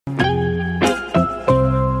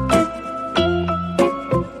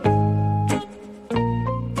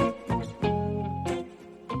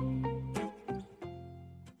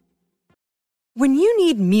When you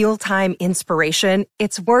need mealtime inspiration,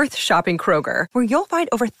 it's worth shopping Kroger, where you'll find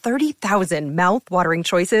over 30,000 mouth-watering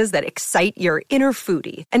choices that excite your inner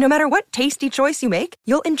foodie. And no matter what tasty choice you make,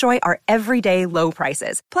 you'll enjoy our everyday low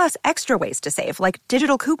prices, plus extra ways to save, like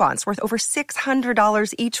digital coupons worth over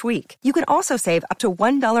 $600 each week. You can also save up to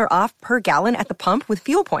 $1 off per gallon at the pump with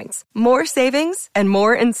fuel points. More savings and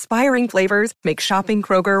more inspiring flavors make shopping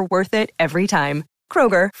Kroger worth it every time.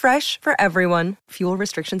 Kroger, fresh for everyone. Fuel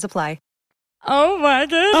restrictions apply. Oh my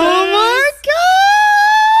goodness. Oh my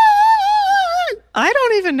God. I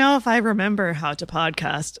don't even know if I remember how to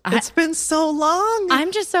podcast. It's been so long.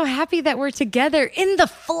 I'm just so happy that we're together in the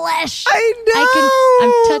flesh. I know.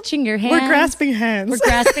 I'm touching your hands. We're grasping hands.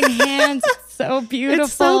 It's so beautiful.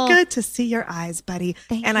 It's so good to see your eyes, buddy.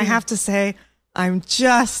 Thank and you. I have to say, I'm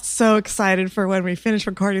just so excited for when we finish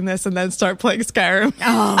recording this and then start playing Skyrim.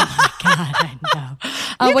 Oh my God, I know.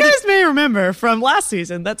 You guys may remember from last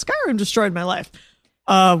season that Skyrim destroyed my life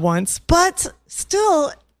once, but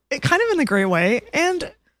still, it kind of in a great way. And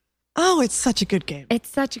it's such a good game. It's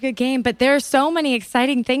such a good game, but there are so many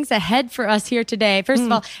exciting things ahead for us here today. First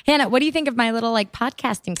of all, Hannah, what do you think of my little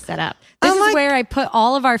podcasting setup? This is where I put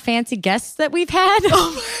all of our fancy guests that we've had.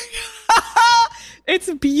 Oh my God.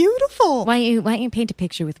 It's beautiful. Why don't you paint a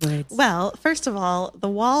picture with words? Well, first of all, the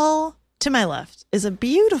wall to my left is a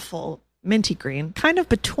beautiful minty green, kind of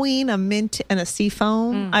between a mint and a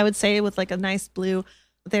seafoam, I would say, with like a nice blue.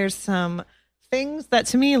 There's some things that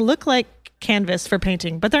to me look like canvas for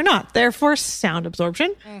painting, but they're not. They're for sound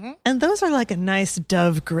absorption. And those are like a nice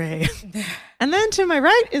dove gray. And then to my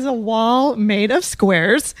right is a wall made of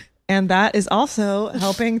squares. And that is also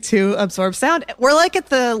helping to absorb sound. We're like at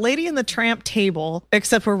the Lady and the Tramp table,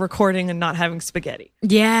 except we're recording and not having spaghetti.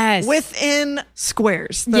 Yes. Within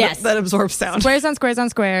squares that absorb sound. Squares on squares on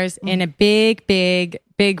squares in a big, big,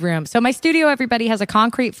 big room. So my studio, everybody, has a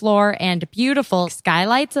concrete floor and beautiful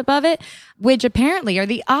skylights above it, which apparently are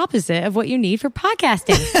the opposite of what you need for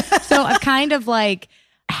podcasting. So I've kind of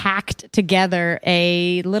hacked together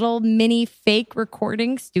a little mini fake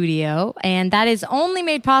recording studio, and that is only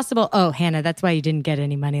made possible. Oh, Hannah, that's why you didn't get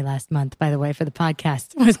any money last month, by the way, for the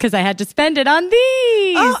podcast, was because I had to spend it on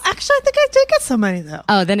these. Oh, actually, I think I did get some money though.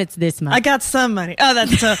 Oh, then it's this month. I got some money. Oh,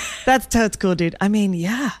 that's cool, dude. I mean,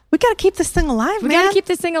 yeah, we got to keep this thing alive, We man. got to keep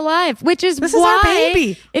this thing alive, which is This why, is our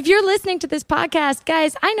baby. If you're listening to this podcast,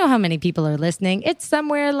 guys, I know how many people are listening. It's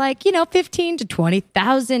somewhere 15 to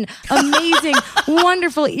 20,000 amazing,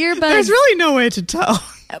 wonderful earbuds. There's really no way to tell.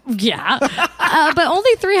 Yeah. But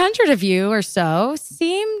only 300 of you or so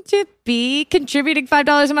seem to be contributing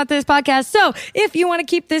 $5 a month to this podcast. So if you want to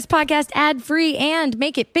keep this podcast ad-free and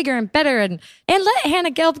make it bigger and better and let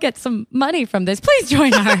Hannah Gelb get some money from this, please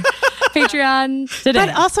join our Patreon today.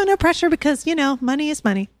 But also no pressure because, money is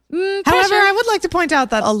money. However, pressure. I would like to point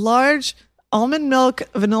out that a large almond milk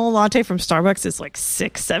vanilla latte from Starbucks is like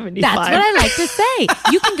 $6.75. That's what I like to say.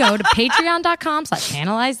 You can go to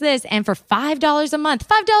patreon.com/analyze this, and for $5 a month,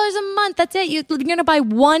 that's it. You're going to buy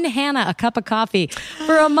one Hannah a cup of coffee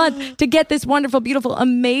for a month to get this wonderful, beautiful,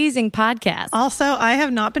 amazing podcast. Also, I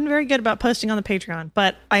have not been very good about posting on the Patreon,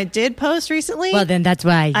 but I did post recently. Well, then that's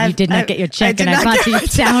why you did not get your check, and I bought you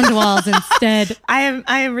sound walls instead. I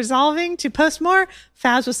am resolving to post more.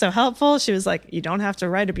 Faz was so helpful. She was like, you don't have to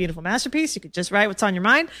write a beautiful masterpiece. You could just write what's on your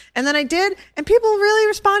mind. And then I did, and people really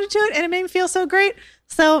responded to it, and it made me feel so great.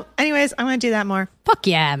 So anyways, I'm going to do that more. Fuck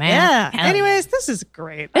yeah, man. Yeah. Hell Anyways, this is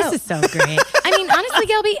great. This is so great. I mean, honestly,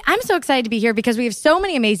 Gelby, I'm so excited to be here because we have so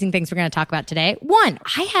many amazing things we're going to talk about today. One,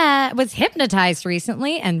 I was hypnotized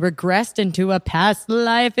recently and regressed into a past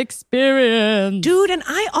life experience. Dude, and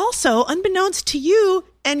I also, unbeknownst to you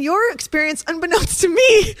and your experience, unbeknownst to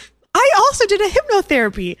me, I also did a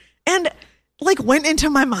hypnotherapy and went into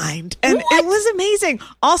my mind, and it was amazing.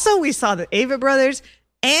 Also, we saw the Ava Brothers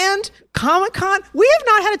and Comic-Con. We have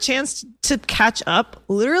not had a chance to catch up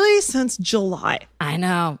literally since July. I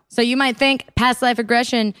know. So you might think past life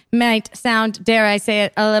regression might sound, dare I say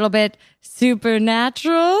it, a little bit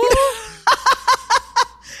supernatural.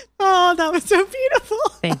 Oh, that was so beautiful.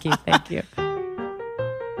 Thank you. Thank you.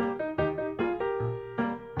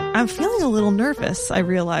 I'm feeling a little nervous, I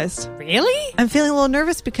realized. Really? I'm feeling a little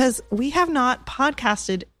nervous because we have not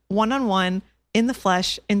podcasted one-on-one in the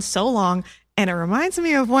flesh in so long. And it reminds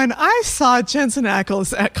me of when I saw Jensen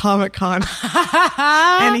Ackles at Comic-Con.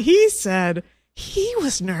 And he said he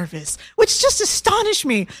was nervous, which just astonished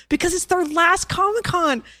me because it's their last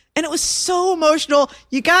Comic-Con. And it was so emotional.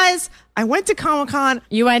 You guys, I went to Comic-Con.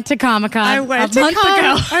 You went to Comic-Con I went a month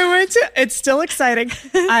ago. It's still exciting.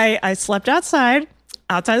 I slept outside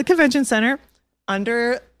the convention center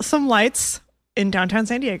under some lights in downtown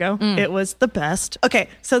San Diego. It was the best. Okay,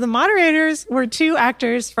 so the moderators were 2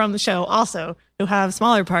 actors from the show also who have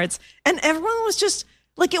smaller parts. And everyone was just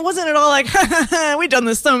like, it wasn't at all like, we've done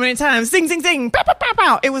this so many times. Sing, sing, sing. Pow, pow, pow,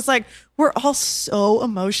 pow. It was like, we're all so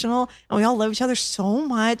emotional and we all love each other so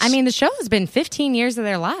much. I mean, the show has been 15 years of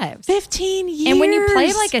their lives. 15 years. And when you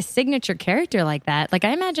play like a signature character like that, like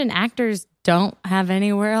I imagine actors don't have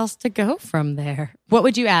anywhere else to go from there. What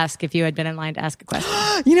would you ask if you had been in line to ask a question?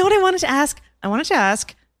 You know what I wanted to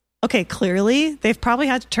ask? Okay, clearly they've probably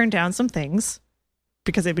had to turn down some things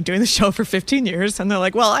because they've been doing the show for 15 years. And they're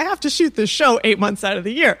like, well, I have to shoot this show 8 months out of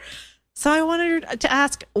the year. So I wanted to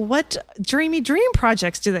ask, what dreamy dream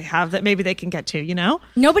projects do they have that maybe they can get to, you know?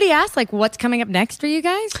 Nobody asked like what's coming up next for you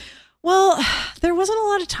guys? Well, there wasn't a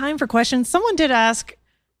lot of time for questions. Someone did ask,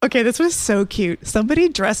 okay, this was so cute. Somebody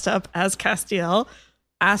dressed up as Castiel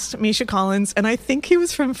asked Misha Collins, and I think he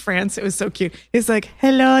was from France. It was so cute. He's like,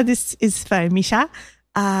 hello, this is Misha.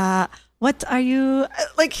 What are you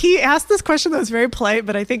like? He asked this question that was very polite,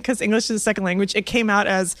 but I think because English is a second language, it came out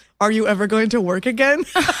as, are you ever going to work again?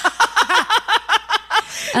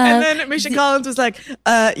 And then Misha Collins was like,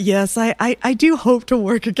 yes, I do hope to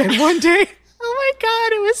work again one day. Oh my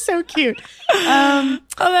God, it was so cute. Oh,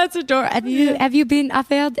 that's adorable. Have you been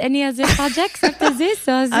offered any other projects after this,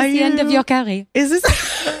 or is this the end of your career? Is this?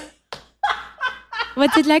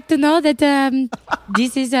 Would you like to know that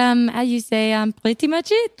this is, how you say, pretty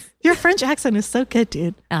much it? Your French accent is so good,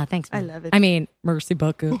 dude. Oh, thanks, man. I love it. I mean, merci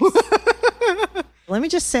beaucoup. Let me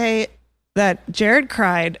just say that Jared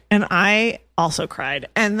cried and I also cried.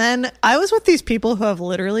 And then I was with these people who have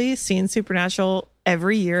literally seen Supernatural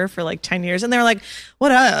every year for like 10 years. And they're like,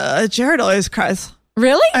 what? Jared always cries.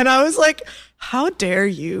 Really? And I was like, how dare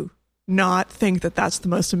you not think that that's the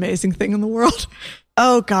most amazing thing in the world?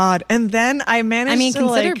 Oh God. And then I managed to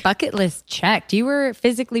consider bucket list checked. You were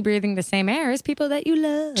physically breathing the same air as people that you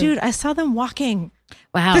love. Dude, I saw them walking.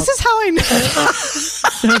 Wow. This is how I know.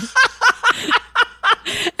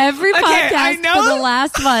 Every podcast for the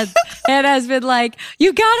last month, it has been like,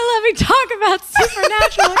 you gotta let me talk about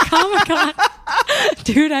Supernatural at Comic-Con.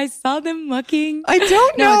 Dude, I saw them mucking. I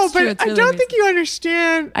don't know, but really I don't think you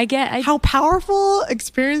understand how powerful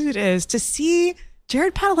experience it is to see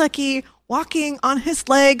Jared Padalecki walking on his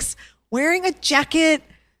legs, wearing a jacket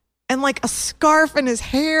and like a scarf in his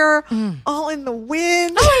hair, all in the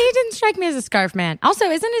wind. Oh, he didn't strike me as a scarf man. Also,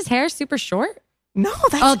 isn't his hair super short? No,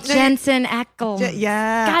 that's Jensen Ackles.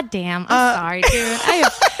 Yeah. God damn. I'm sorry, dude. I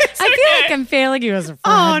feel like I'm failing you as a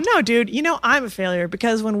friend. Oh, no, dude. You know, I'm a failure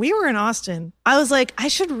because when we were in Austin, I was like, I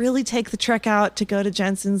should really take the trek out to go to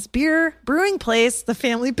Jensen's beer brewing place, the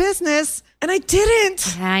family business. And I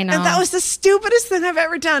didn't. Yeah, I know. And that was the stupidest thing I've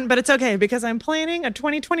ever done. But it's okay because I'm planning a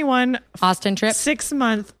 2021 Austin trip,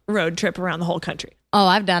 6-month road trip around the whole country. Oh,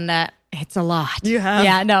 I've done that. It's a lot. You have?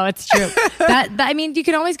 Yeah, no, it's true. I mean, you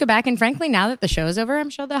can always go back. And frankly, now that the show's over, I'm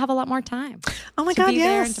sure they'll have a lot more time. Oh my to God, be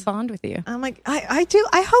there yes. and to bond with you. I'm like, I do.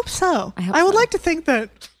 I hope so. I would like to think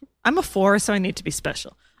that I'm a 4, so I need to be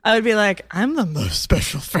special. I would be like, I'm the most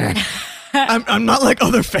special fan. I'm not like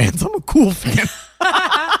other fans. I'm a cool fan.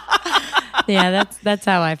 Yeah, that's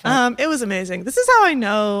how I felt. It was amazing. This is how I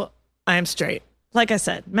know I'm straight. Like I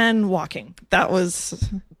said, men walking. That was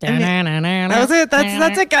it.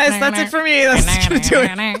 That's it, guys. That's it for me. That's gonna do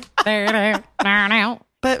it.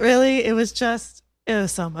 But really, it was so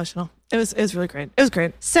emotional. It was really great. It was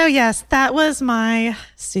great. So yes, that was my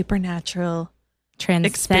Supernatural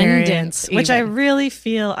experience, which I really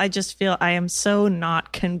feel. I just feel I am so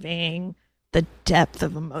not conveying the depth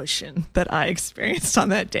of emotion that I experienced on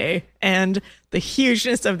that day and the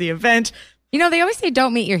hugeness of the event. You know, they always say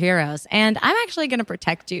don't meet your heroes, and I'm actually going to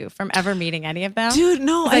protect you from ever meeting any of them. Dude,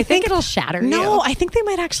 no. I think it'll shatter you. No, I think they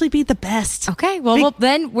might actually be the best. Okay, well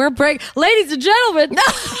then we're ladies and gentlemen,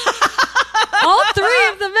 all 3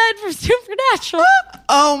 of the men from Supernatural.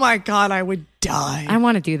 Oh my God, I would die. I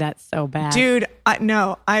want to do that so bad. Dude,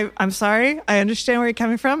 I'm sorry. I understand where you're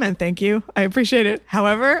coming from, and thank you. I appreciate it.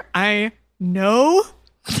 However, I know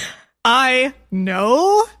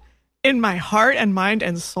in my heart and mind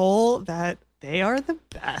and soul that they are the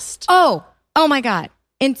best. Oh my God.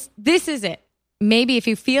 And this is it. Maybe if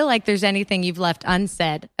you feel like there's anything you've left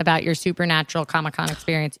unsaid about your Supernatural Comic-Con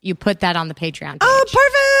experience, you put that on the Patreon page. Oh,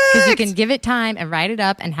 perfect! Because you can give it time and write it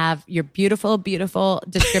up and have your beautiful, beautiful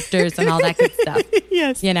descriptors and all that good stuff.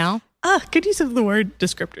 Yes. You know? Good use of the word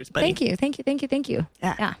descriptors, buddy. Thank you.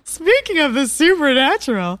 Yeah. Speaking of the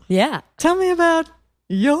Supernatural. Yeah. Tell me about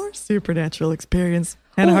your Supernatural experience.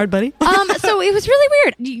 Hannah Hard Buddy. So it was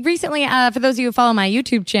really weird. Recently, for those of you who follow my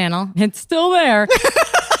YouTube channel, it's still there.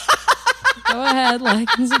 Go ahead, like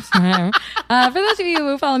and subscribe. For those of you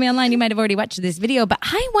who follow me online, you might have already watched this video, but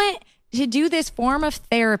I went to do this form of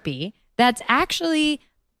therapy that's actually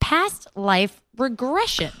past life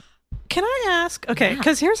regression. Can I ask? Okay,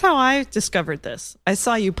 because here's how I discovered this. I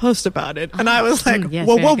saw you post about it, and I was like, yes,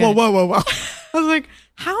 whoa. I was like,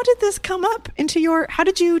 how did this come up how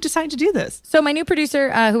did you decide to do this? So my new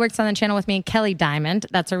producer who works on the channel with me, Kelly Diamond,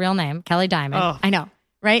 that's her real name, Kelly Diamond. Oh. I know,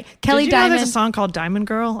 right? Kelly Did you know Diamond. there's a song called Diamond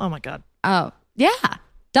Girl? Oh my God. Oh, yeah.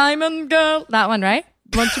 Diamond Girl. That one, right?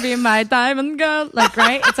 Won't you be my diamond girl? Like,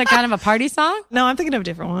 right? It's like kind of a party song. No, I'm thinking of a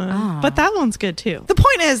different one. But that one's good too. The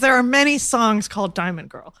point is there are many songs called Diamond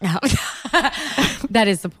Girl. No. That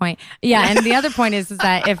is the point. Yeah. And the other point is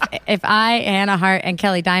that if I, Hannah Hart, and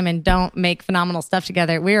Kelly Diamond don't make phenomenal stuff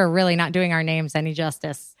together, we are really not doing our names any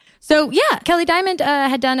justice. So yeah, Kelly Diamond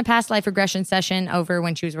had done a past life regression session over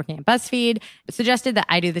when she was working at BuzzFeed. It suggested that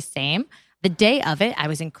I do the same. The day of it, I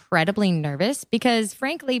was incredibly nervous because,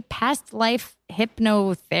 frankly, past life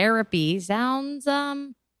hypnotherapy sounds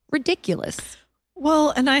ridiculous. Well,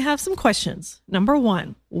 and I have some questions. Number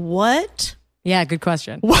one, what? Yeah, good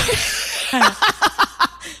question. What?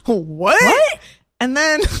 And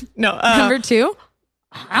then, no. Number two,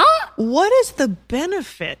 what is the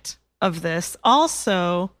benefit of this?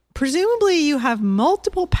 Also, presumably you have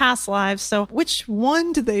multiple past lives. So which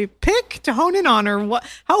one do they pick to hone in on, or what?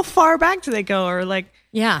 How far back do they go, or like?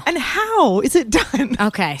 Yeah. And how is it done?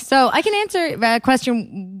 Okay. So I can answer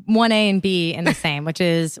question 1A and B in the same, which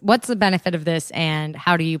is what's the benefit of this and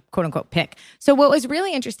how do you quote unquote pick? So what was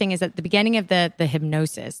really interesting is at the beginning of the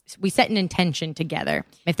hypnosis, we set an intention together.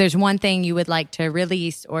 If there's one thing you would like to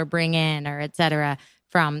release or bring in or et cetera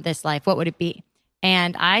from this life, what would it be?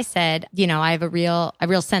 And I said, I have a real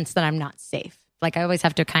sense that I'm not safe. Like I always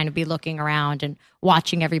have to kind of be looking around and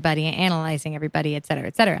watching everybody and analyzing everybody, et cetera,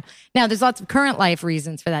 et cetera. Now, there's lots of current life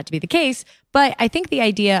reasons for that to be the case, but I think the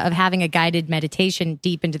idea of having a guided meditation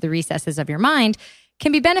deep into the recesses of your mind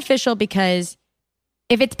can be beneficial because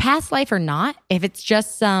if it's past life or not, if it's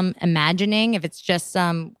just some imagining, if it's just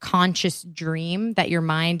some conscious dream that your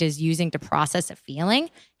mind is using to process a feeling,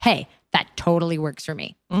 hey, that totally works for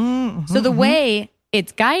me. Mm-hmm, so the way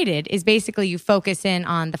it's guided is basically you focus in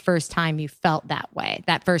on the first time you felt that way,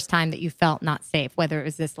 that first time that you felt not safe, whether it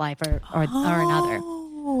was this life or another.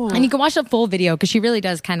 And you can watch the full video because she really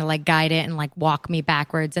does kind of like guide it and like walk me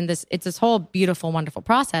backwards. And it's this whole beautiful, wonderful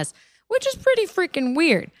process, which is pretty freaking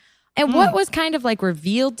weird. And what was kind of like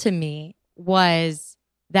revealed to me was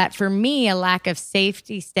that for me, a lack of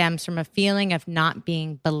safety stems from a feeling of not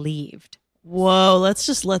being believed. Whoa, let's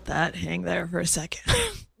just let that hang there for a second.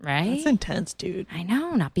 Right? That's intense, dude. I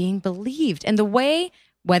know, not being believed. And the way,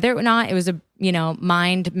 whether or not it was a,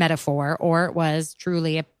 mind metaphor or it was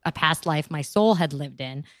truly a past life my soul had lived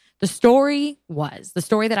in, the story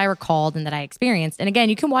that I recalled and that I experienced. And again,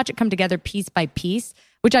 you can watch it come together piece by piece,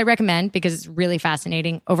 which I recommend because it's really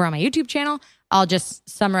fascinating over on my YouTube channel. I'll just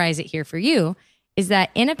summarize it here for you, is that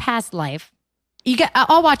in a past life,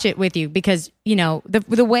 I'll watch it with you because,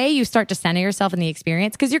 the way you start to center yourself in the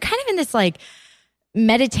experience, because you're kind of in this like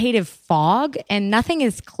meditative fog and nothing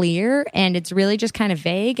is clear and it's really just kind of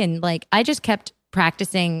vague. And like, I just kept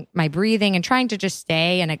practicing my breathing and trying to just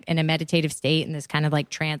stay in a meditative state, in this kind of like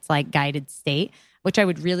trance-like guided state, which I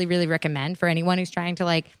would really, really recommend for anyone who's trying to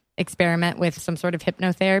like experiment with some sort of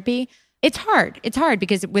hypnotherapy. It's hard. It's hard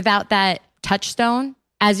because without that touchstone,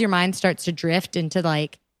 as your mind starts to drift into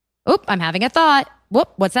like, oop, I'm having a thought.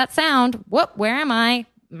 Whoop, what's that sound? Whoop, where am I?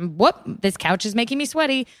 Whoop, this couch is making me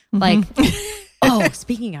sweaty. Like, oh,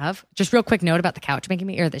 speaking of, just real quick note about the couch making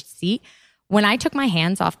me, or the seat. When I took my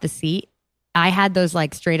hands off the seat, I had those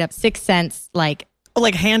like straight up Sixth Sense, like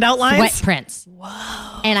handout lines? Sweat prints.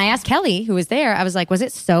 Whoa. And I asked Kelly, who was there, I was like, was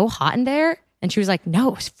it so hot in there? And she was like, no,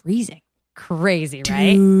 it was freezing. Crazy,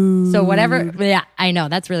 right? Dude. So whatever. Yeah, I know.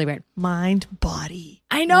 That's really weird. Mind, body.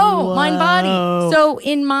 I know. Whoa. Mind, body. So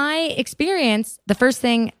in my experience, the first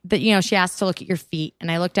thing that, she asked to look at your feet,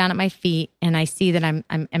 and I look down at my feet and I see that I'm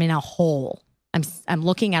in a hole. I'm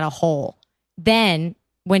looking at a hole. Then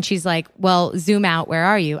when she's like, well, zoom out, where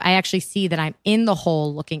are you? I actually see that I'm in the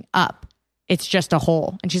hole looking up. It's just a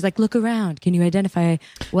hole. And she's like, look around. Can you identify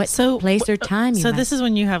what place or time you So might? this is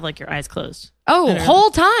when you have like your eyes closed. Oh, whole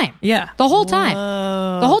time. Yeah. The whole time.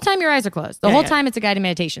 Whoa. The whole time your eyes are closed. The whole time it's a guided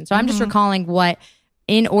meditation. So I'm just recalling what,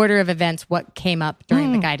 in order of events, what came up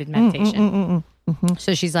during the guided meditation.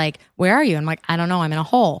 So she's like, where are you? I'm like, I don't know. I'm in a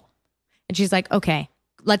hole. And she's like, okay,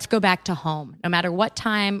 let's go back to home. No matter what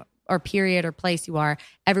time or period or place you are,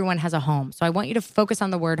 everyone has a home. So I want you to focus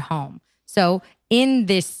on the word home. So in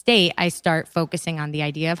this state, I start focusing on the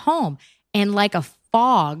idea of home. And like a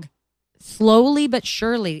fog, slowly but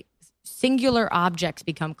surely, singular objects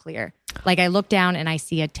become clear. Like I look down and I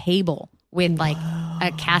see a table with like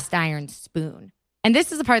a cast iron spoon. And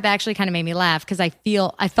this is the part that actually kind of made me laugh because I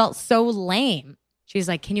felt so lame. She's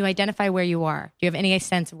like, can you identify where you are? Do you have any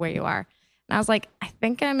sense of where you are? And I was like, I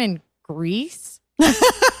think I'm in Greece.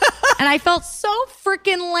 And I felt so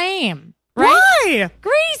freaking lame. Right? Why?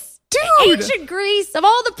 Greece. Dude. Ancient Greece. Of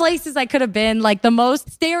all the places I could have been, like the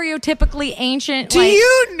most stereotypically ancient. Do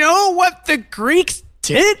you know what the Greeks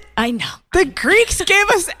did? I know. The Greeks gave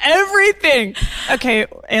us everything. Okay,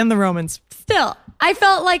 and the Romans. Still, I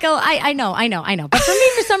felt like, I know. But for me,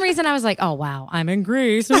 for some reason, I was like, oh, wow, I'm in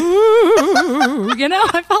Greece. Ooh,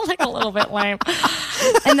 I felt like a little bit lame.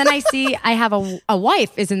 And then I have a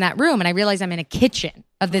wife is in that room, and I realize I'm in a kitchen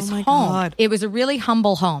of this home. God. It was a really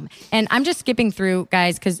humble home. And I'm just skipping through,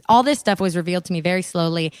 guys, because all this stuff was revealed to me very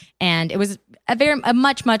slowly. And it was a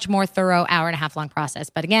much, much more thorough 1.5 hour long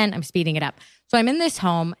process. But again, I'm speeding it up. So I'm in this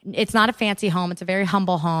home. It's not a fancy home. It's a very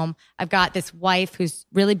humble home. I've got this wife who's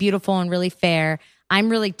really beautiful and really fair. I'm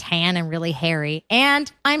really tan and really hairy. And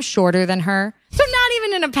I'm shorter than her. So not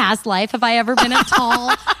even in a past life have I ever been a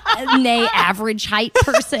tall, nay, average height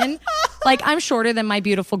person. Like I'm shorter than my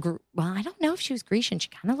beautiful, well, I don't know if she was Grecian. She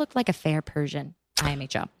kind of looked like a fair Persian.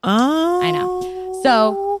 IMHO. Oh. I know.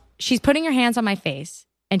 So she's putting her hands on my face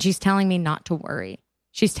and she's telling me not to worry.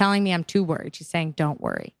 She's telling me I'm too worried. She's saying, don't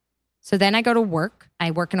worry. So then I go to work.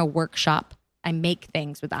 I work in a workshop. I make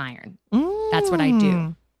things with iron. That's what I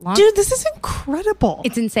do. Dude, this is incredible.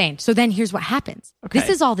 It's insane. So then here's what happens. Okay. This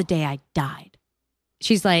is all the day I died.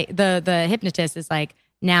 She's like, the hypnotist is like,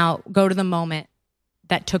 now go to the moment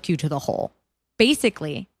that took you to the hole.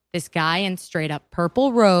 Basically, this guy in straight up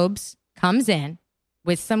purple robes comes in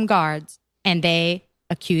with some guards and they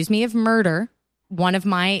accuse me of murder. One of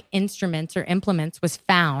my instruments or implements was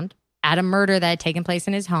found at a murder that had taken place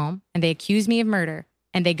in his home, and they accuse me of murder,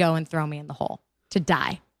 and they go and throw me in the hole to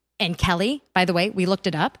die. And Kelly, by the way, we looked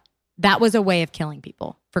it up. That was a way of killing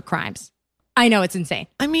people for crimes. I know, it's insane.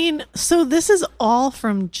 I mean, so this is all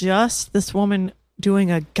from just this woman doing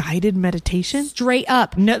a guided meditation? Straight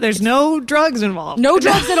up. No, there's no drugs involved. No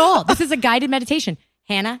drugs at all. This is a guided meditation.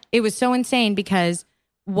 Hannah, it was so insane because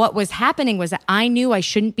what was happening was that I knew I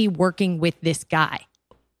shouldn't be working with this guy.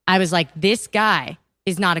 I was like, this guy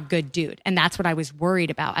is not a good dude. And that's what I was worried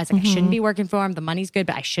about. I was like, I shouldn't be working for him. The money's good,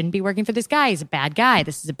 but I shouldn't be working for this guy. He's a bad guy.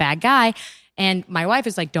 This is a bad guy. And my wife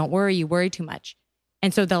is like, don't worry, you worry too much.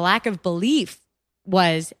 And so the lack of belief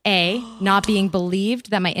was A, not being believed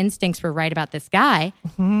that my instincts were right about this guy.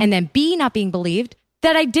 And then B, not being believed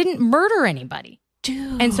that I didn't murder anybody.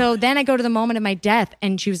 Dude. And so then I go to the moment of my death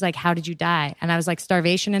and she was like, how did you die? And I was like,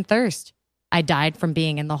 starvation and thirst. I died from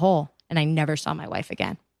being in the hole and I never saw my wife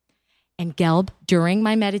again. And Gelb, during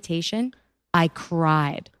my meditation, I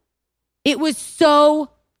cried. It was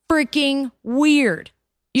so freaking weird.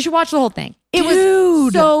 You should watch the whole thing. It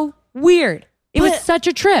was so weird. It was such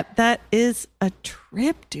a trip. That is a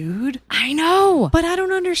trip, dude. I know. But I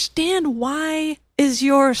don't understand, why is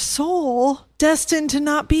your soul destined to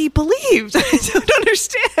not be believed? I don't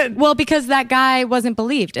understand. Well, because that guy wasn't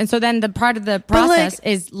believed. And so then the part of the process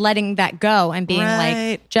is letting that go and being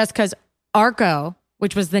like, just because Arco,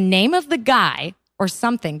 which was the name of the guy or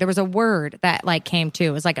something, there was a word that like came to.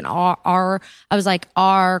 It was like an R. I was like,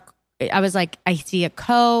 I see a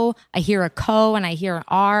co, I hear a co, and I hear an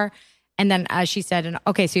R. And then she said,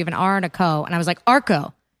 okay, so you have an R and a co. And I was like,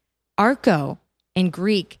 Arco. Arco in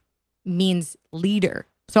Greek means leader.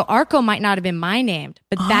 So Arco might not have been my name,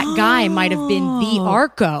 but that guy might have been the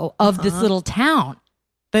Arco of this little town.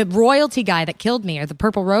 The royalty guy that killed me, or the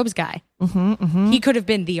purple robes guy. He could have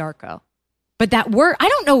been the Arco. But that word, I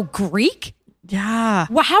don't know Greek. Yeah.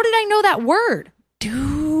 Well, how did I know that word?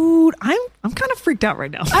 Dude, I'm kind of freaked out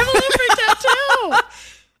right now. I'm a little freaked out too.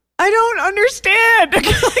 I don't understand.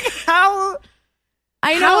 Like how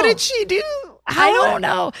I know. How did she do? I don't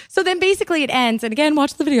know. So then basically it ends, and again,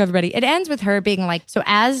 watch the video, everybody. It ends with her being like, so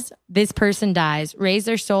as this person dies, raise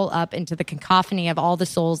their soul up into the cacophony of all the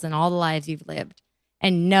souls and all the lives you've lived,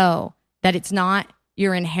 and know that it's not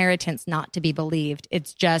your inheritance not to be believed.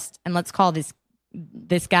 It's just, and let's call this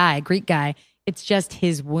guy, Greek guy, it's just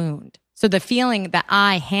his wound. So the feeling that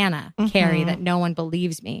I, Hannah, carry that no one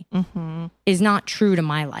believes me is not true to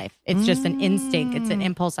my life. It's just an instinct. It's an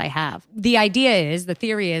impulse I have. The idea is, the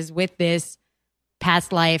theory is, with this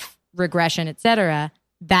past life regression, etc.,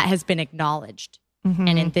 that has been acknowledged.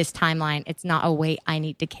 And in this timeline, it's not a weight I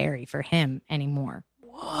need to carry for him anymore.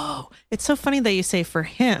 Whoa. It's so funny that you say for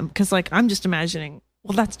him, because like I'm just imagining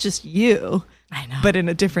well, that's just you. I know. But in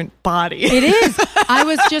a different body. It is. I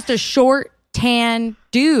was just a short, tan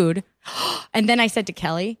dude. And then I said to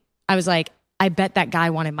Kelly, I was like, I bet that guy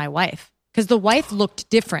wanted my wife. Because the wife looked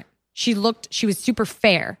different. She was super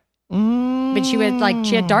fair. But she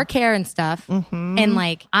had dark hair and stuff. Mm-hmm. And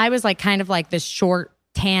like, I was like kind of like this short,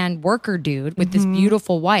 tan worker dude with this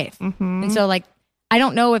beautiful wife. Mm-hmm. And so like, I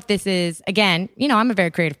don't know if this is, again, I'm a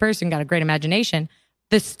very creative person, got a great imagination.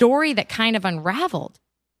 The story that kind of unraveled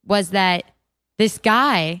was that this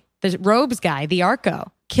guy, the robes guy, the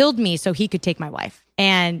Arco, killed me so he could take my wife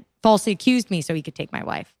and falsely accused me so he could take my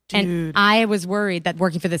wife. Dude. And I was worried that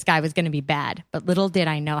working for this guy was going to be bad, but little did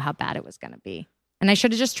I know how bad it was going to be. And I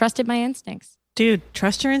should have just trusted my instincts. Dude,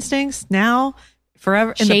 trust your instincts now,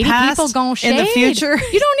 forever, in shady the past, people gon' shade. in the future.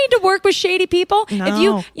 You don't need to work with shady people.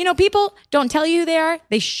 No. If people don't tell you who they are,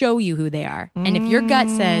 they show you who they are. And if your gut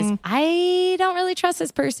says, I don't really trust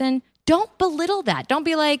this person, don't belittle that. Don't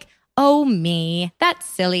be like, oh, me, that's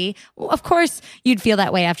silly. Well, of course, you'd feel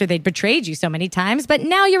that way after they'd betrayed you so many times, but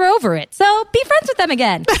now you're over it. So be friends with them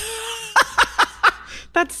again.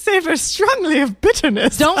 That savors strongly of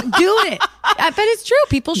bitterness. Don't do it. But it's true.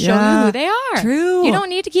 People show you who they are. True. You don't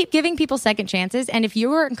need to keep giving people second chances. And if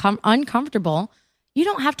you're uncomfortable, you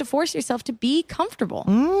don't have to force yourself to be comfortable.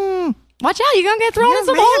 Watch out. You're going to get thrown in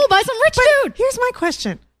some hole by some rich dude. Here's my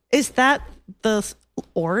question. Is that the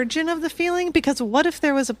origin of the feeling? Because what if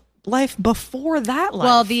there was a life before that life?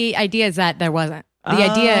 Well, the idea is that there wasn't. The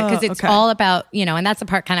idea, because it's all about, and that's the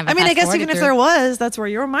part kind of. I guess even if there was, that's where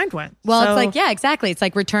your mind went. Well, it's like, yeah, exactly. It's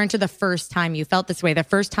like return to the first time you felt this way. The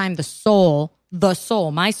first time my soul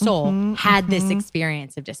had this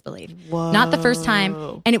experience of disbelief. Whoa. Not the first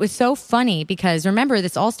time. And it was so funny because remember,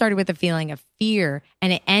 this all started with a feeling of fear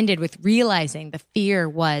and it ended with realizing the fear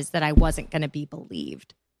was that I wasn't going to be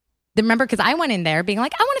believed. Remember, because I went in there being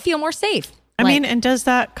like, I want to feel more safe. And does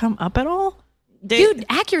that come up at all? Dude,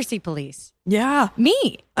 accuracy police. Yeah.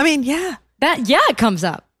 Me. Yeah. It comes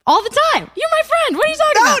up all the time. You're my friend. What are you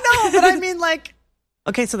talking about? No, but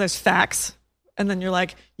okay, so there's facts. And then you're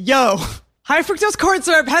like, yo, high fructose corn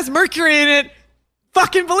syrup has mercury in it.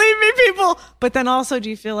 Fucking believe me, people. But then also, do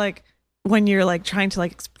you feel like when you're like trying to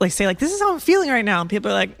like say like, this is how I'm feeling right now. And people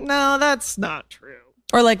are like, no, that's not true.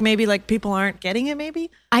 Or like maybe like people aren't getting it maybe.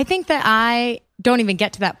 I think that I don't even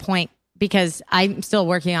get to that point because I'm still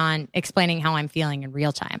working on explaining how I'm feeling in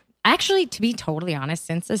real time. Actually, to be totally honest,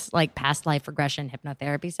 since this like past life regression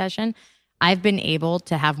hypnotherapy session, I've been able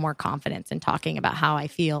to have more confidence in talking about how I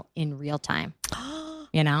feel in real time.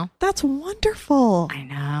 That's wonderful. I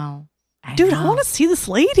know. Dude, I want to see this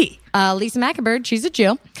lady. Lisa McAbird, she's a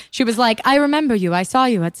Jew. She was like, I remember you. I saw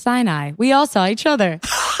you at Sinai. We all saw each other.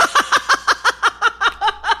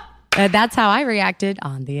 That's how I reacted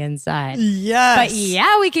on the inside. Yes. But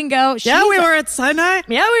yeah, we can go. We were at Sinai.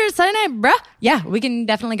 Yeah, we were at Sinai, bruh. Yeah, we can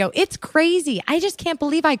definitely go. It's crazy. I just can't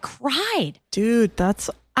believe I cried. Dude,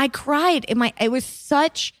 I cried. It was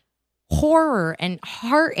such horror and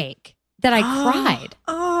heartache that I cried.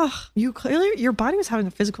 You clearly, your body was having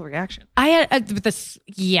a physical reaction. I had this.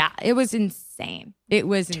 Yeah, it was insane. It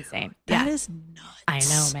was insane. That is nuts. I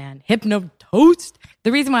know, man. Hypnotoast.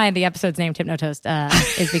 The reason why the episode's named Hypnotoast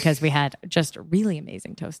is because we had just really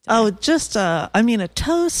amazing toast today. Oh, just a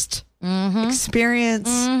toast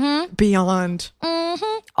experience beyond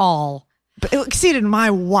all. But it exceeded my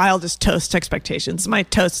wildest toast expectations. My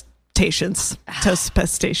toast-tations.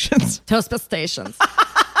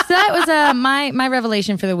 So that was my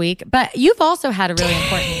revelation for the week. But you've also had a really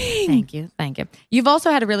important. Thank you. You've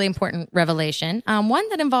also had a really important revelation, one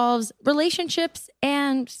that involves relationships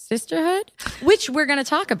and sisterhood, which we're going to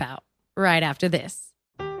talk about right after this.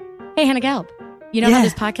 Hey, Hannah Gelb, you know how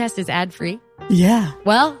this podcast is ad free? Yeah.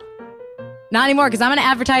 Well, not anymore because I'm going to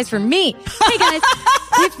advertise for me. Hey guys,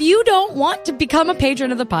 if you don't want to become a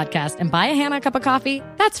patron of the podcast and buy a Hannah a cup of coffee,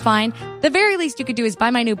 that's fine. The very least you could do is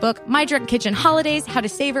buy my new book, My Drunk Kitchen Holidays, How to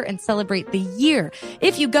Savor and Celebrate the Year.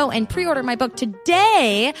 If you go and pre-order my book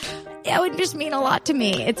today, it would just mean a lot to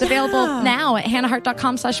me. It's available now at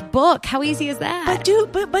hannahhart.com/book. How easy is that?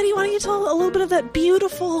 But buddy, why don't you tell a little bit of that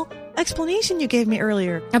beautiful explanation you gave me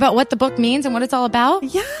earlier about what the book means and what it's all about?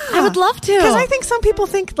 Yeah. I would love to. Because I think some people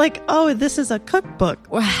think like, oh, this is a cookbook.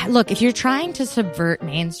 Look, if you're trying to subvert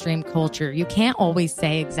mainstream culture, you can't always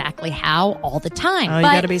say exactly how all the time. Oh, you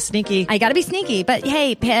got to be sneaky. I got to be sneaky. But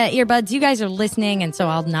hey, earbuds, you guys are listening, and so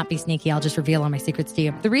I'll not be sneaky. I'll just reveal all my secrets to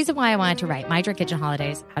you. The reason why I wanted to write My Drunk Kitchen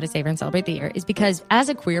Holidays, How to Savor and Celebrate the Year is because as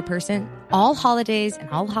a queer person, all holidays and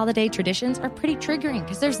all holiday traditions are pretty triggering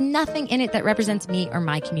because there's nothing in it that represents me or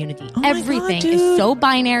my community. Oh my God, Everything dude. is so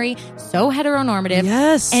binary, so heteronormative.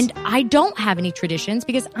 Yes. And I don't have any traditions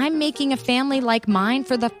because I'm making a family like mine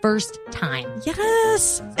for the first time.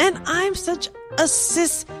 Yes. And I'm such a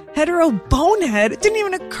cis hetero bonehead. It didn't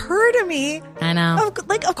even occur to me. I know.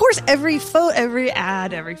 Of course, every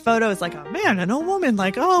ad, every photo is like a man and a woman.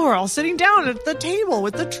 Like, oh, we're all sitting down at the table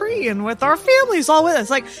with the tree and with our families all with us.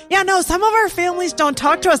 Like, yeah, no, some of our families don't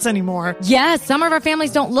talk to us anymore. Yes, some of our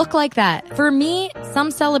families don't look like that. For me,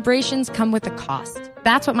 some celebrations come with a cost.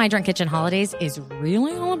 That's what My Drunk Kitchen Holidays is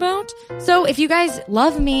really all about. So if you guys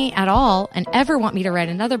love me at all and ever want me to write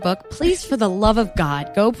another book, please, for the love of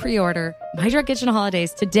God, go pre-order My Drunk Kitchen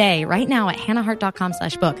Holidays today, right now at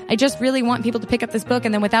hannahhart.com/book. I just really want people to pick up this book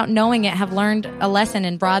and then without knowing it, have learned a lesson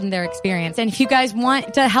and broadened their experience. And if you guys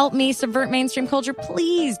want to help me subvert mainstream culture,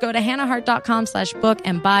 please go to hannahhart.com/book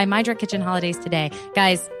and buy My Drunk Kitchen Holidays today.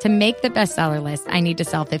 Guys, to make the bestseller list, I need to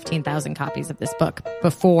sell 15,000 copies of this book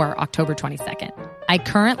before October 22nd. I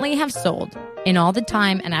currently have sold, in all the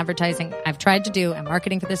time and advertising I've tried to do and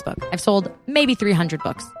marketing for this book, I've sold maybe 300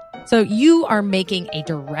 books. So you are making a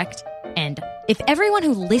direct end. If everyone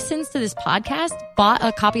who listens to this podcast bought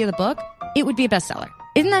a copy of the book, it would be a bestseller.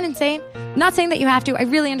 Isn't that insane? I'm not saying that you have to. I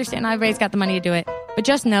really understand not everybody's got the money to do it. But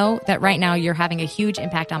just know that right now you're having a huge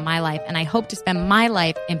impact on my life, and I hope to spend my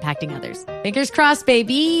life impacting others. Fingers crossed,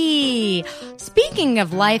 baby. Speaking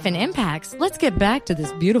of life and impacts, let's get back to this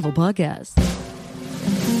beautiful podcast.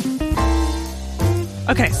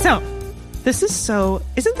 Okay, so this is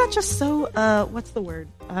isn't that just so, what's the word?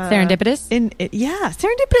 Serendipitous? Yeah,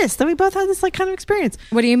 serendipitous that we both had this like kind of experience.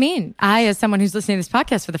 What do you mean? I, as someone who's listening to this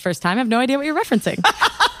podcast for the first time, have no idea what you're referencing.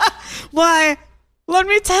 Why, let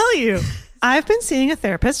me tell you. I've been seeing a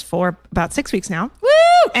therapist for about 6 weeks now.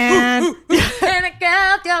 Woo! And and a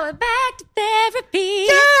girl going back to therapy.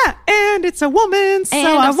 yeah, and it's a woman, so And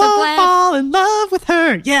I I'm so won't glad. fall in love with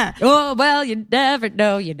her. Yeah. Oh, well, you never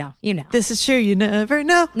know. You know. This is true. You never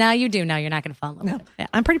know. Now you do know you're not going to fall in love with him. Yeah.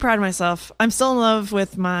 I'm pretty proud of myself. I'm still in love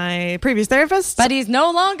with my previous therapist. But he's no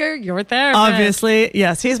longer your therapist. obviously,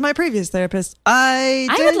 yes, he's my previous therapist. I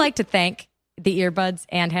would like to thank the earbuds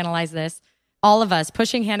and Analyze This, all of us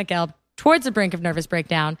pushing Hannah Gelb towards the brink of nervous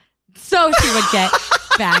breakdown so she would get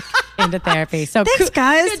back into therapy. So Thanks,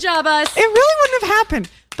 guys. Good job, us. It really wouldn't have happened.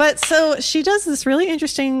 But so she does this really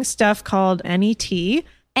interesting stuff called NET.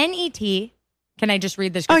 NET, can I just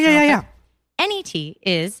read this? Oh, yeah. NET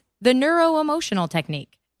is the neuro-emotional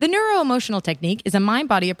technique. The neuro-emotional technique is a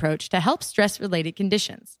mind-body approach to help stress-related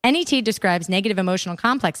conditions. NET describes negative emotional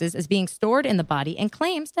complexes as being stored in the body and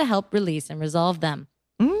claims to help release and resolve them.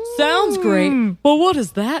 Sounds great, but what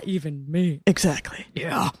does that even mean? Exactly.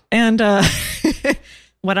 Yeah. And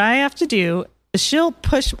what I have to do is she'll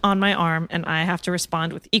push on my arm and I have to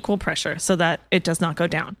respond with equal pressure so that it does not go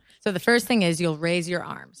down. So the first thing is you'll raise your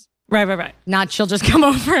arms. Right. Not she'll just come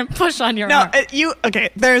over and push on your arm. Okay,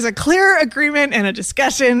 there's a clear agreement and a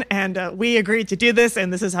discussion and we agreed to do this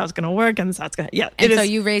and this is how it's going to work and this is how it's going to, And so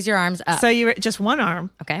you raise your arms up. So you just one arm.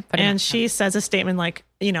 Okay. Put it And up. she says a statement like,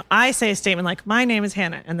 I say a statement like, my name is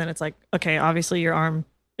Hannah. And then it's like, okay, obviously your arm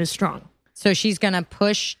is strong. So she's going to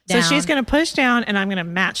push down. So she's going to push down and I'm going to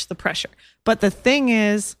match the pressure. But the thing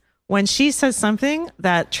is, when she says something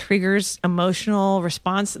that triggers emotional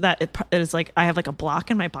response, that it is like I have like a block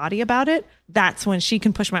in my body about it, that's when she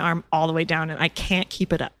can push my arm all the way down and I can't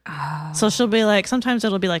keep it up. Oh. So she'll be like, sometimes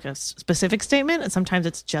it'll be like a specific statement and sometimes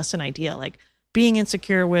it's just an idea, like being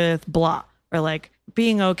insecure with blah or like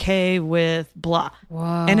being okay with blah.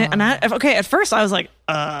 Whoa. At first I was like,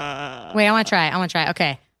 Wait, I want to try.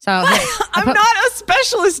 Okay. So I'm not a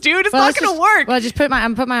specialist, dude. It's not going to work. Well, just put my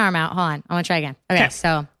arm out. Hold on. I want to try again. Okay.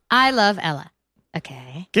 So I love Ella.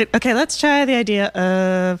 Okay. Okay, let's try the idea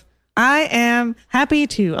of I am happy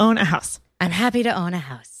to own a house. I'm happy to own a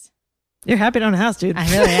house. You're happy to own a house, dude. I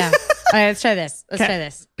really am. All right, let's try this.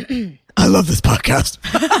 I love this podcast.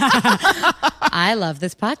 I love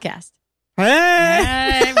this podcast.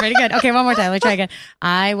 Hey. Hey, pretty good. Okay, one more time. Let's try again.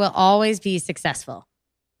 I will always be successful.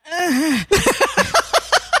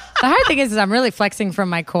 The hard thing is I'm really flexing from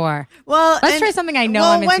my core. Well, let's try something I know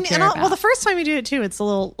I'm insecure about. Well, the first time you do it too, it's a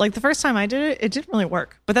little like the first time I did it, it didn't really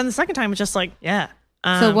work. But then the second time, it's just like, yeah.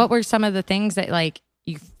 So what were some of the things that like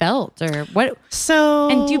you felt or what? So,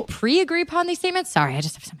 and do you pre-agree upon these statements? Sorry, I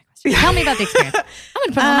just have so many questions. Tell me about the experience. I'm going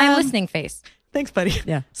to put on my listening face. Thanks, buddy.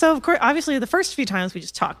 Yeah. So of course, obviously, the first few times we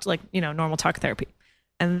just talked like normal talk therapy,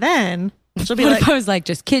 and then she'll be What like, if I was like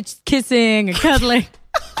just kissing and cuddling?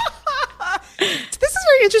 This is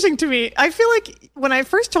where very interesting to me. I feel like when I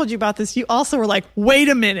first told you about this, you also were like, wait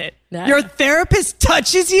a minute, your therapist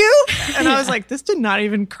touches you? And I was like, this did not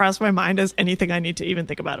even cross my mind as anything I need to even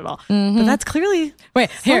think about at all. But that's clearly...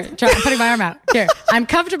 Wait, here, I'm putting my arm out. Here, I'm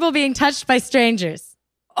comfortable being touched by strangers.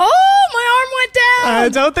 Oh, my arm went down. I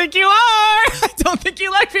don't think you are. I don't think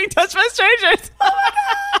you like being touched by strangers. Oh my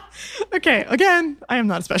God. Okay, again, I am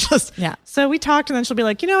not a specialist. Yeah. So we talked, and then she'll be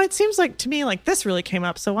like, it seems like to me like this really came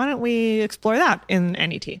up. So why don't we explore that in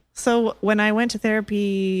NET? So when I went to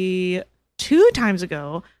therapy 2 times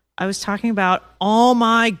ago, I was talking about, oh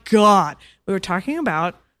my God, we were talking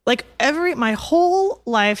about like my whole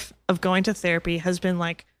life of going to therapy has been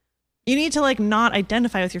like, you need to like not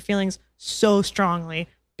identify with your feelings so strongly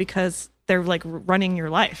because they're like running your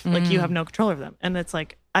life. Like you have no control over them. And it's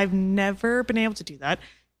like, I've never been able to do that.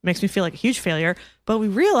 It makes me feel like a huge failure. But we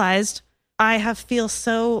realized I feel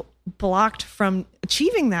so blocked from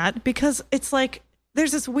achieving that because it's like,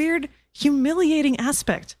 there's this weird humiliating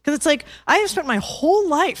aspect. Because it's like, I have spent my whole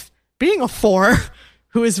life being a 4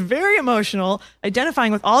 who is very emotional,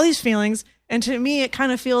 identifying with all these feelings. And to me, it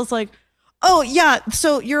kind of feels like, oh, yeah.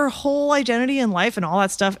 So your whole identity in life and all that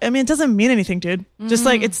stuff, I mean, it doesn't mean anything, dude. Just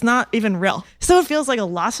like, it's not even real. So it feels like a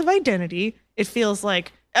loss of identity. It feels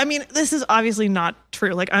like, I mean, this is obviously not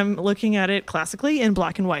true. Like I'm looking at it classically in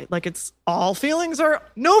black and white. Like it's all feelings or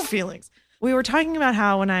no feelings. We were talking about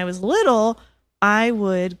how when I was little, I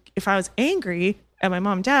would, if I was angry at my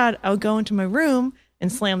mom and dad, I would go into my room and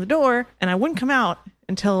slam the door and I wouldn't come out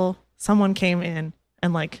until someone came in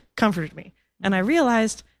and like comforted me. And I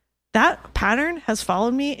realized that pattern has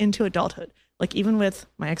followed me into adulthood. Like even with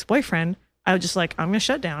my ex-boyfriend, I was just like, I'm going to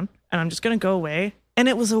shut down and I'm just going to go away. And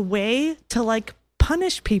it was a way to like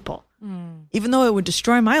punish people. Even though it would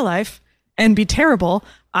destroy my life and be terrible,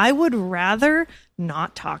 I would rather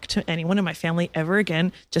not talk to anyone in my family ever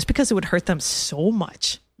again just because it would hurt them so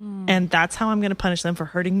much. And that's how I'm going to punish them for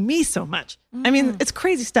hurting me so much. I mean, it's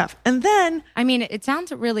crazy stuff. And then... I mean, it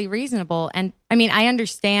sounds really reasonable. And I mean, I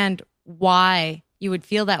understand why you would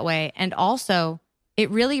feel that way. And also, it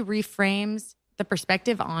really reframes the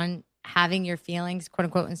perspective on having your feelings, quote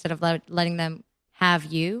unquote, instead of letting them have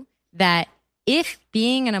you. That if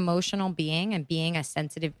being an emotional being and being a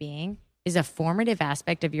sensitive being is a formative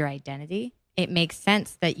aspect of your identity, it makes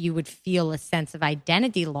sense that you would feel a sense of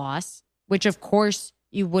identity loss, which of course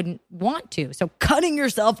you wouldn't want to. So cutting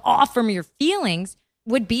yourself off from your feelings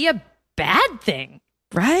would be a bad thing.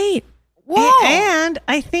 Right. Whoa. And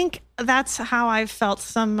I think that's how I felt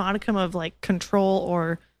some modicum of like control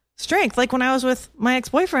or strength. Like when I was with my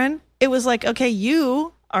ex-boyfriend, it was like, okay,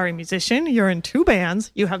 you are a musician. You're in 2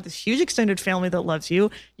 bands. You have this huge extended family that loves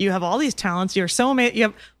you. You have all these talents. You're so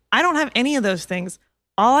amazing. I don't have any of those things.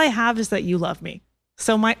 All I have is that you love me.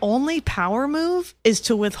 So my only power move is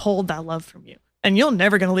to withhold that love from you. And you're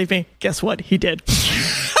never going to leave me. Guess what? He did.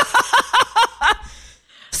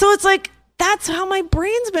 So it's like, that's how my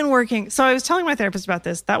brain's been working. So I was telling my therapist about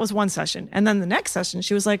this. That was one session. And then the next session,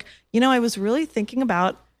 she was like, I was really thinking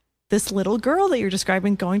about this little girl that you're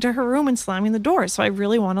describing going to her room and slamming the door. So I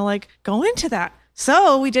really want to like go into that.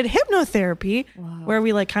 So we did hypnotherapy where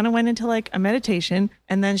we like kind of went into like a meditation.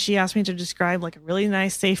 And then she asked me to describe like a really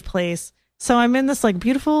nice, safe place. So I'm in this like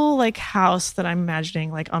beautiful like house that I'm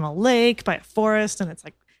imagining like on a lake by a forest. And it's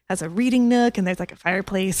like has a reading nook and there's like a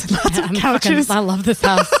fireplace and lots of couches. I love this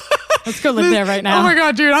house. Let's go live there right now. Oh my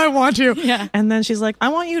God, dude, I want to. Yeah. And then she's like, I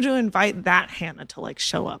want you to invite that Hannah to like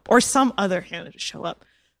show up or some other Hannah to show up.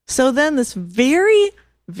 So then this very,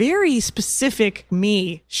 very specific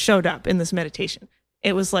me showed up in this meditation.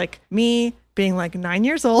 It was like me being like 9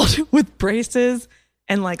 years old with braces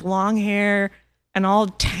and like long hair and all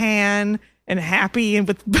tan and happy and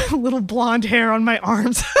with little blonde hair on my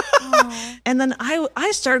arms. And then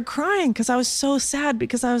I started crying because I was so sad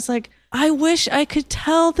because I was like, I wish I could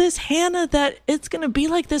tell this Hannah that it's going to be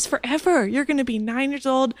like this forever. You're going to be 9 years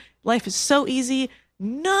old. Life is so easy.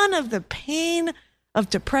 None of the pain of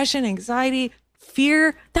depression, anxiety,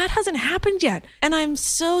 fear, that hasn't happened yet. And I'm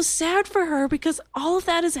so sad for her because all of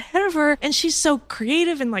that is ahead of her. And she's so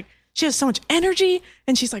creative and like she has so much energy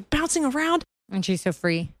and she's like bouncing around. And she's so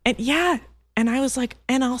free. And yeah. And I was like,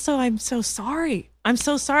 and also I'm so sorry. I'm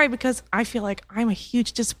so sorry because I feel like I'm a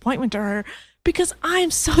huge disappointment to her because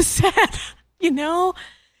I'm so sad,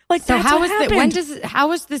 Like, so that's how what is happened.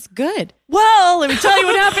 how is this good? Well, let me tell you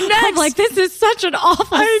what happened next. I'm like, this is such an awful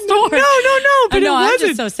story. No, but I know, it I'm wasn't.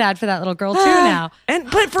 just so sad for that little girl too now.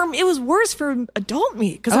 But it was worse for adult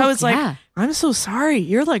me because I was like, I'm so sorry.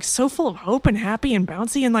 You're like so full of hope and happy and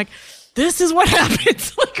bouncy and like, this is what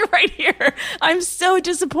happens like right here. I'm so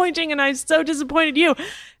disappointing and I so disappointed you.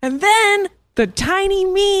 And then the tiny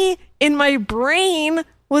me in my brain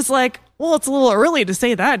was like, well, it's a little early to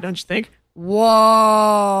say that, don't you think?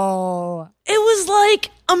 Whoa. It was like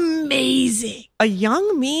amazing. A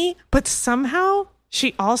young me, but somehow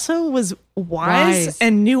she also was wise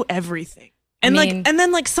and knew everything. And and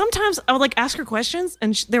then sometimes I would like ask her questions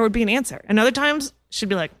and there would be an answer. And other times she'd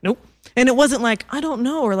be like, nope. And it wasn't like, I don't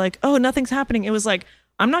know, or like, oh, nothing's happening. It was like,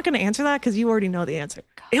 I'm not going to answer that because you already know the answer.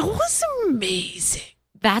 It was amazing.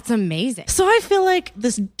 That's amazing. So I feel like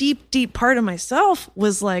this deep, deep part of myself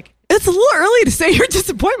was like, it's a little early to say your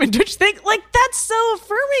disappointment, don't you think? Like, that's so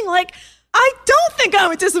affirming. Like, I don't think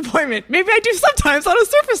I'm a disappointment. Maybe I do sometimes on a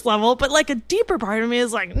surface level, but like a deeper part of me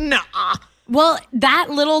is like, nah. Well, that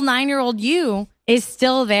little 9-year-old you is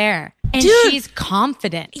still there. And Dude. she's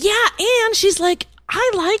confident. Yeah, and she's like,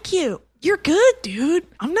 I like you. You're good, dude.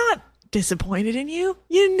 I'm not disappointed in you.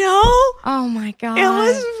 You know? Oh my God. It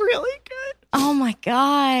was really good. Oh my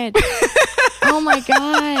God. Oh my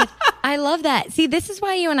God. I love that. See, this is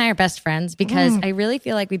why you and I are best friends, because I really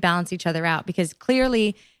feel like we balance each other out, because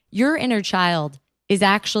clearly your inner child is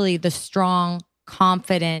actually the strong,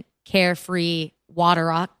 confident, carefree,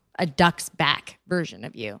 water up a duck's back version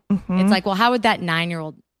of you. It's like, well, how would that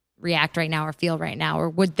 9-year-old react right now or feel right now? Or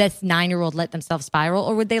would this 9-year-old let themselves spiral,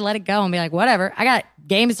 or would they let it go and be like, whatever, I got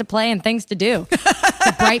games to play and things to do. It's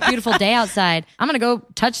a bright, beautiful day outside. I'm going to go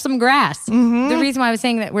touch some grass. The reason why I was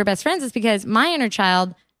saying that we're best friends is because my inner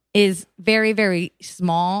child is very, very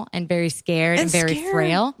small and very scared and very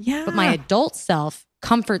frail. Yeah. But my adult self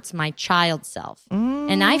comforts my child self.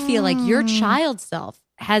 And I feel like your child self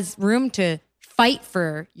has room to fight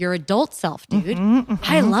for your adult self, dude.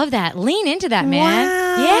 I love that. Lean into that, man.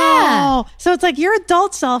 Wow. Yeah. So it's like your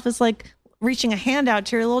adult self is like reaching a hand out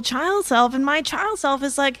to your little child self, and my child self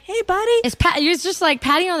is like, hey, buddy. You're just like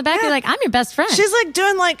patting you on the back. Yeah. You're like, I'm your best friend. She's like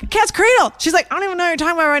doing like cat's cradle. She's like, I don't even know what you're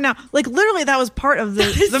talking about right now. Like literally that was part of the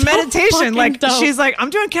so meditation. fucking Like dope. she's like, I'm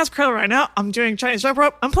doing cat's cradle right now. I'm doing Chinese jump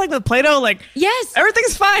rope. I'm playing with Play-Doh. Like, yes.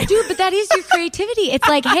 everything's fine. Dude, but that is your creativity. It's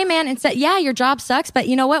like, hey man, instead, yeah, your job sucks, but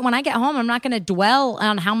you know what? When I get home, I'm not going to dwell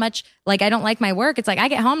on how much like I don't like my work. It's like I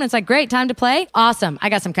get home and it's like, great, time to play. Awesome. I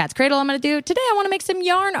got some cat's cradle I'm going to do. Today I want to make some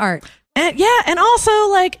yarn art. And yeah, and also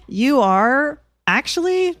like you are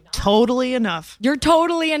actually totally enough. You're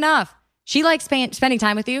totally enough. She likes spending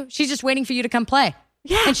time with you. She's just waiting for you to come play.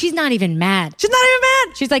 Yeah. And she's not even mad. She's not even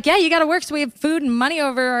mad. She's like, yeah, you got to work so we have food and money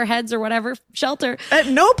over our heads or whatever, shelter. At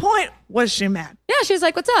no point was she mad. Yeah, she was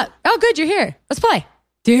like, what's up? Oh, good, you're here. Let's play.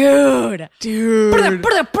 Dude.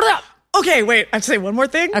 Okay, wait. I have to say one more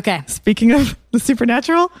thing. Okay. Speaking of the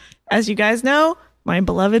supernatural, as you guys know, my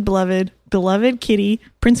beloved kitty,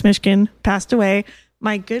 Prince Mishkin, passed away.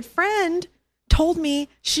 My good friend told me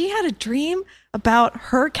she had a dream about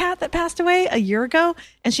her cat that passed away a year ago.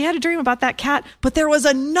 And she had a dream about that cat, but there was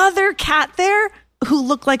another cat there who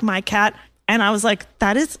looked like my cat. And I was like,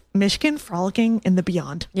 that is Mishkin frolicking in the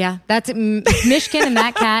beyond. Yeah, that's Mishkin and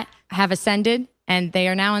that cat have ascended. And they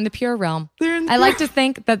are now in the pure realm. I like to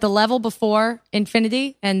think that the level before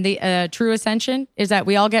infinity and the true ascension is that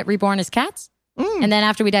we all get reborn as cats. And then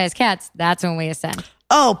after we die as cats, that's when we ascend.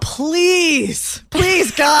 Oh, please,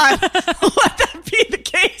 God, let that be the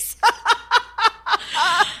case.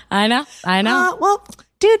 I know. Well,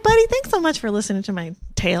 dude, buddy, thanks so much for listening to my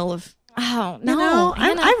tale of. Oh, no. You know,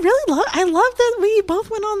 I really love that we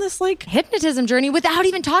both went on this like hypnotism journey without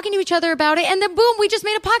even talking to each other about it. And then boom, we just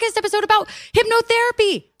made a podcast episode about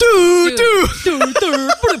hypnotherapy.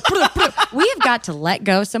 We have got to let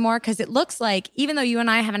go some more, because it looks like even though you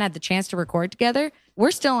and I haven't had the chance to record together,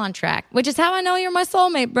 we're still on track, which is how I know you're my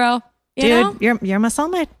soulmate, bro. You know? You're my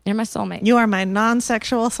soulmate. You're my soulmate. You are my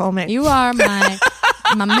non-sexual soulmate. You are my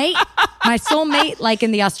mate, my soulmate, like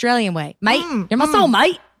in the Australian way. Mate, you're my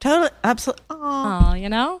soulmate. Totally, absolutely. Oh, you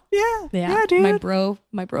know? Yeah, dude. My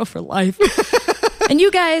bro for life. And you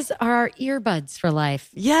guys are our earbuds for life.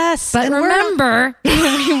 Yes. But remember,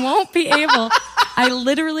 we won't be able, I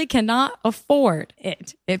literally cannot afford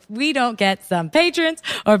it if we don't get some patrons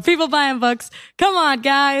or people buying books. Come on,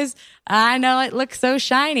 guys. I know it looks so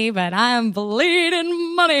shiny, but I am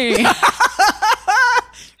bleeding money.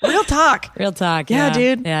 Real talk. Yeah,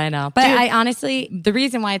 dude. Yeah, I know. But I honestly, the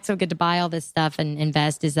reason why it's so good to buy all this stuff and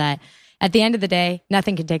invest is that at the end of the day,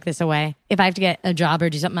 nothing can take this away. If I have to get a job or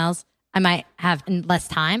do something else, I might have less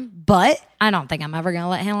time, but I don't think I'm ever going to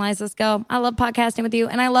let Analyze This go. I love podcasting with you,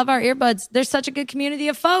 and I love our earbuds. There's such a good community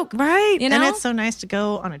of folk. Right. You know? And it's so nice to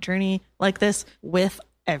go on a journey like this with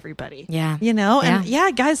everybody. Yeah. You know?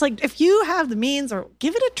 And guys, like if you have the means, or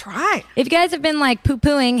give it a try. If you guys have been like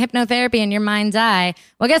poo-pooing hypnotherapy in your mind's eye,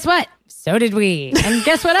 well, guess what? So did we. And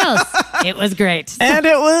guess what else? It was great. And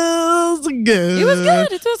it was good. It was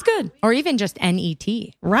good. It was good. Or even just NET.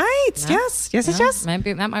 Right. Yes.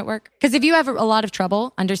 Maybe that might work. Because if you have a lot of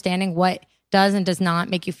trouble understanding what does and does not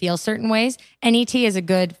make you feel certain ways, NET is a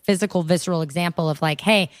good physical, visceral example of like,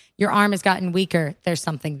 hey, your arm has gotten weaker. There's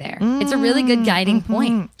something there. It's a really good guiding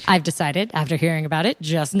point. I've decided after hearing about it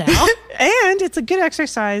just now. And it's a good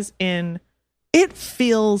exercise in, it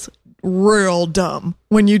feels real dumb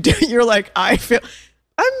when you do. You're like, I'm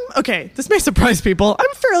okay. This may surprise people.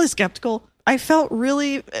 I'm fairly skeptical. I felt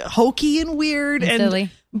really hokey and weird and silly.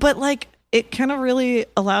 But like, it kind of really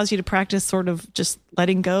allows you to practice sort of just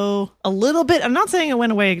letting go a little bit. I'm not saying it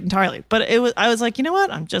went away entirely, but I was like, you know what?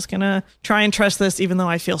 I'm just going to try and trust this, even though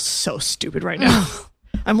I feel so stupid right now.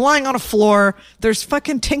 I'm lying on a floor. There's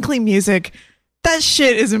fucking tinkly music. That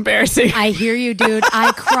shit is embarrassing. I hear you, dude.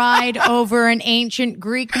 I cried over an ancient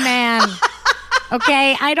Greek man.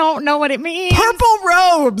 Okay, I don't know what it means. Purple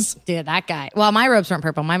robes. Dude, that guy. Well, my robes weren't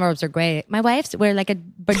purple. My robes are gray. My wife's wear like a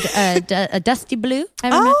dusty blue. I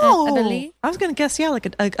believe. I was going to guess,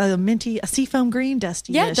 like a minty, a seafoam green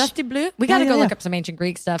dusty. Yeah, dusty blue. We got to go look up some ancient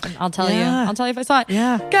Greek stuff and I'll tell you. I'll tell you if I saw it.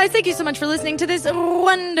 Yeah. Guys, thank you so much for listening to this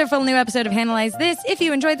wonderful new episode of Hannahlyze This. If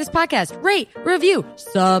you enjoyed this podcast, rate, review,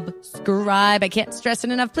 subscribe. I can't stress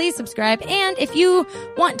it enough. Please subscribe. And if you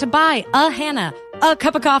want to buy a Hannah a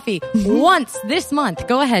cup of coffee once this month,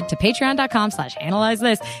 go ahead to patreon.com/analyze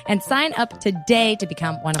this and sign up today to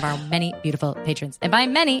become one of our many beautiful patrons. And by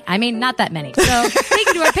many, I mean not that many. So thank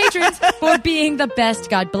you to our patrons for being the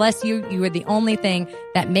best. God bless you. You are the only thing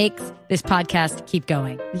that makes this podcast keep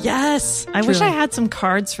going. Yes. I wish I had some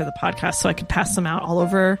cards for the podcast so I could pass them out all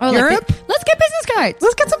over Europe. Let's get business cards.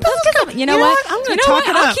 Let's get some business cards. You know what? I'm going to talk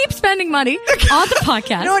it up. I'll keep spending money on the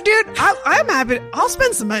podcast. You know what, dude? I'm happy. I'll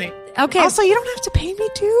spend some money. Okay. Also, you don't have to pay me,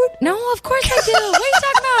 dude. No, of course I do. What are you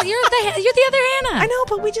talking about? You're the other Hannah. I know,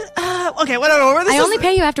 but we just okay. Whatever. I only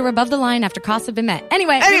pay you after we're above the line, after costs have been met.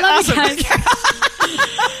 Anyway, we love you guys.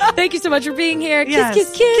 Thank you so much for being here. Kiss,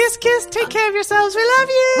 kiss, kiss. Kiss, kiss. Take care of yourselves. We love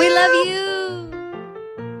you. We love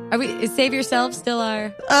you. Is Save Yourself still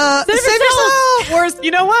our... Save yourself.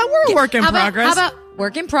 You know what? We're a work in progress. How about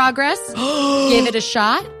work in progress? Give it a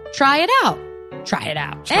shot. Try it out. Try it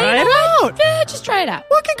out. Try it out. Yeah, just try it out.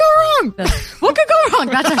 What could go wrong? What could go wrong?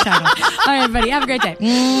 That's our title. All right, everybody. Have a great day.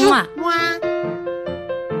 Mwah. Mwah.